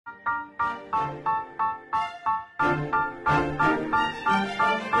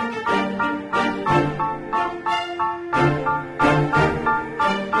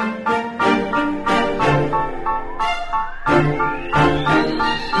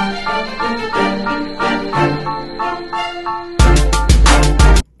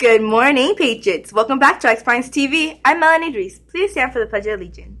Good morning, Patriots. Welcome back to RPTV. I'm Melanie Reese. Please stand for the Pledge of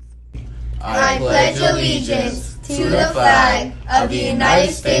Allegiance. I pledge allegiance to the flag of the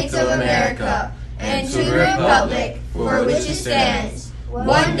United States of America and to the republic for which it stands,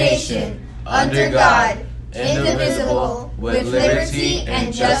 one nation, under God, indivisible, with liberty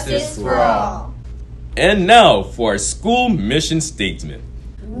and justice for all. And now for our school mission statement.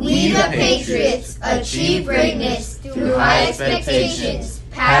 We the Patriots achieve greatness through high expectations,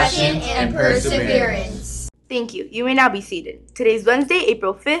 passion, and perseverance. Thank you. You may now be seated. Today is Wednesday,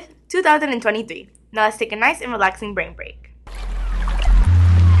 April 5th, 2023. Now let's take a nice and relaxing brain break.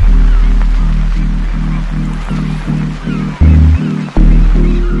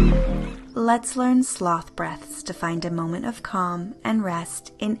 Let's learn sloth breaths to find a moment of calm and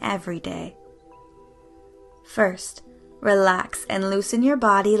rest in every day. First, relax and loosen your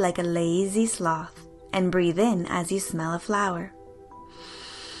body like a lazy sloth and breathe in as you smell a flower.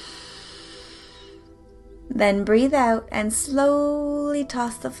 Then breathe out and slowly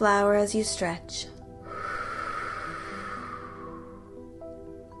toss the flower as you stretch.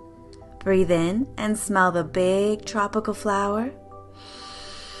 Breathe in and smell the big tropical flower.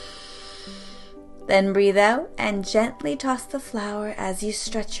 Then breathe out and gently toss the flower as you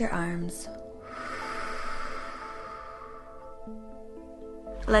stretch your arms.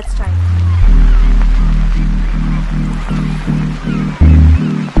 Let's try it.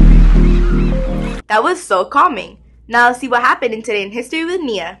 That was so calming. Now let's see what happened in Today in History with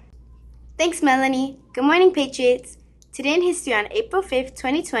Nia. Thanks, Melanie. Good morning, Patriots. Today in History on April 5th,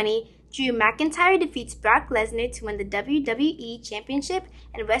 2020, Drew McIntyre defeats Brock Lesnar to win the WWE Championship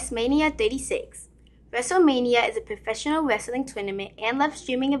in WrestleMania 36. WrestleMania is a professional wrestling tournament and live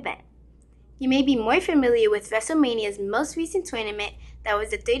streaming event. You may be more familiar with WrestleMania's most recent tournament that was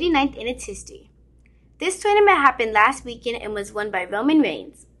the 39th in its history. This tournament happened last weekend and was won by Roman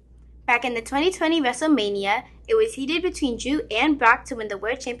Reigns. Back in the 2020 WrestleMania, it was heated between Drew and Brock to win the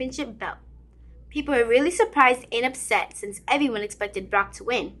World Championship belt. People were really surprised and upset since everyone expected Brock to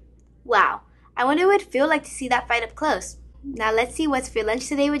win. Wow, I wonder what it would feel like to see that fight up close. Now let's see what's for lunch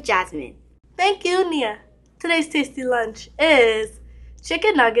today with Jasmine. Thank you, Nia. Today's tasty lunch is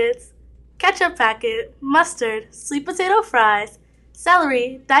chicken nuggets, ketchup packet, mustard, sweet potato fries,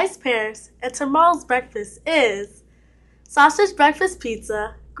 celery, diced pears, and tomorrow's breakfast is sausage breakfast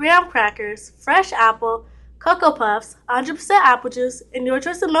pizza, graham crackers, fresh apple, Cocoa Puffs, 100% apple juice, and your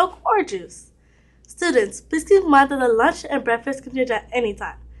choice of milk or juice. Students, please keep in mind that the lunch and breakfast can change at any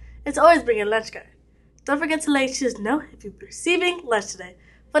time. It's always bring a lunch card. Don't forget to let your teachers know if you're receiving lunch today.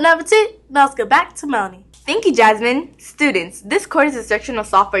 Bon appetit! Now let's go back to Melanie. Thank you, Jasmine. Students, this quarter's instructional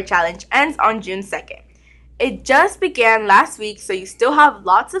software challenge ends on June 2nd. It just began last week, so you still have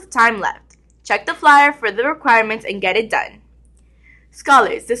lots of time left. Check the flyer for the requirements and get it done.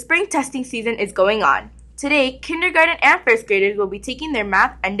 Scholars, the spring testing season is going on. Today, kindergarten and first graders will be taking their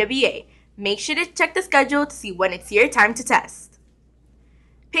math NWA. Make sure to check the schedule to see when it's your time to test.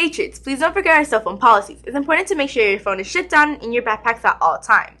 Patriots, please don't forget our cell phone policies. It's important to make sure your phone is shut down in your backpacks at all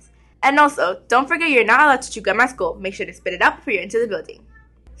times. And also, don't forget you're not allowed to chew gum at school. Make sure to spit it out before you enter the building.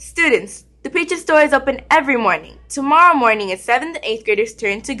 Students, the Patriots store is open every morning. Tomorrow morning is 7th and 8th graders'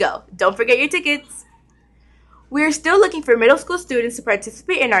 turn to go. Don't forget your tickets. We are still looking for middle school students to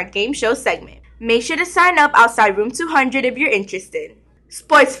participate in our game show segment. Make sure to sign up outside room 200 if you're interested.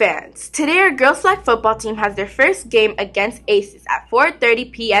 Sports fans, today our girls flag football team has their first game against Aces at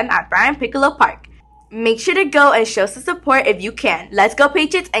 4:30 p.m. at Brian Piccolo Park. Make sure to go and show some support if you can. Let's go,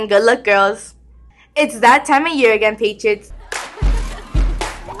 Patriots, and good luck, girls. It's that time of year again, Patriots.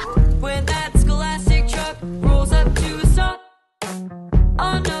 When that scholastic truck rolls up to a stop,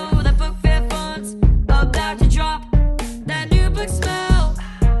 oh no, that book fair fun's about to drop. That new book smell,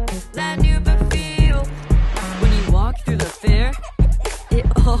 that new book feel. When you walk through the fair, it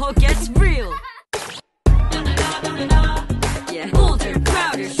all gets real. Yeah, older,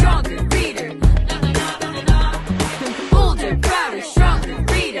 prouder, stronger reader. Older, prouder, stronger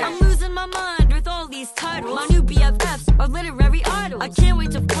reader. I'm losing my mind with all these titles. My new BFFs are literary idols. I can't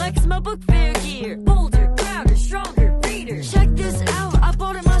wait to flex my book fair gear. Bolder, prouder, stronger reader. Check this out, I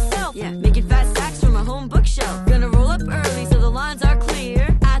bought it myself.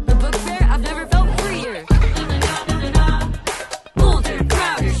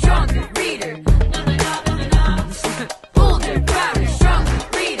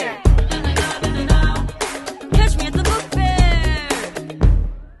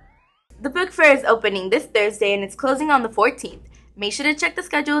 fair is opening this Thursday and it's closing on the 14th. Make sure to check the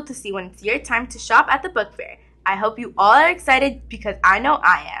schedule to see when it's your time to shop at the book fair. I hope you all are excited because I know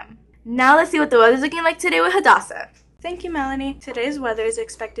I am. Now let's see what the weather's looking like today with Hadassah. Thank you, Melanie. Today's weather is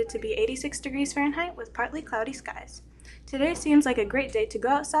expected to be 86 degrees Fahrenheit with partly cloudy skies. Today seems like a great day to go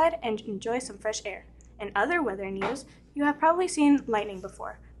outside and enjoy some fresh air. In other weather news, you have probably seen lightning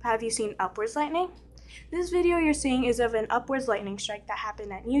before, but have you seen upwards lightning? This video you're seeing is of an upwards lightning strike that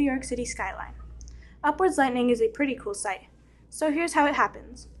happened at New York City skyline. Upwards lightning is a pretty cool sight. So here's how it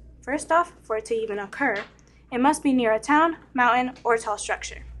happens. First off, for it to even occur, it must be near a town, mountain, or tall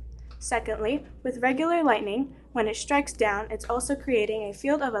structure. Secondly, with regular lightning, when it strikes down, it's also creating a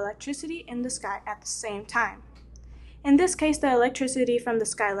field of electricity in the sky at the same time. In this case, the electricity from the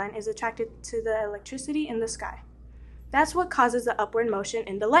skyline is attracted to the electricity in the sky. That's what causes the upward motion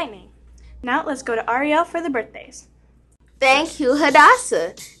in the lightning. Now let's go to Ariel for the birthdays. Thank you,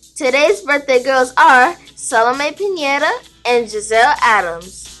 Hadassah. Today's birthday girls are Salome Pineda and Giselle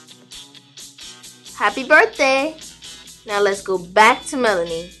Adams. Happy birthday! Now let's go back to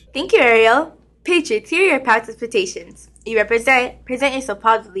Melanie. Thank you, Ariel. Patriots, here are your participations. You present yourself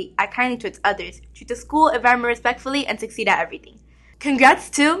positively, act kindly towards others, treat the school environment respectfully, and succeed at everything.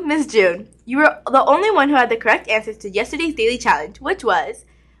 Congrats to Ms. June. You were the only one who had the correct answers to yesterday's daily challenge, which was,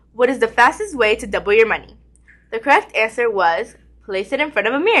 what is the fastest way to double your money? The correct answer was, place it in front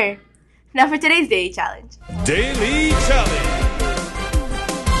of a mirror. Now for today's daily challenge. Daily challenge.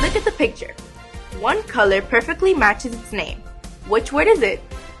 Look at the picture. One color perfectly matches its name. Which word is it?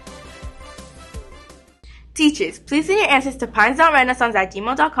 Teachers, please send your answers to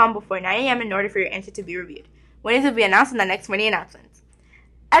pines.renaissance@gmail.com before 9 a.m. in order for your answer to be reviewed. Winners will be announced in the next morning announcements.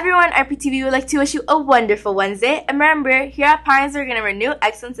 Everyone, RPTV would like to wish you a wonderful Wednesday. And remember, here at Pines, we're going to renew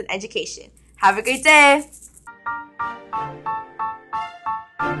excellence in education. Have a great day.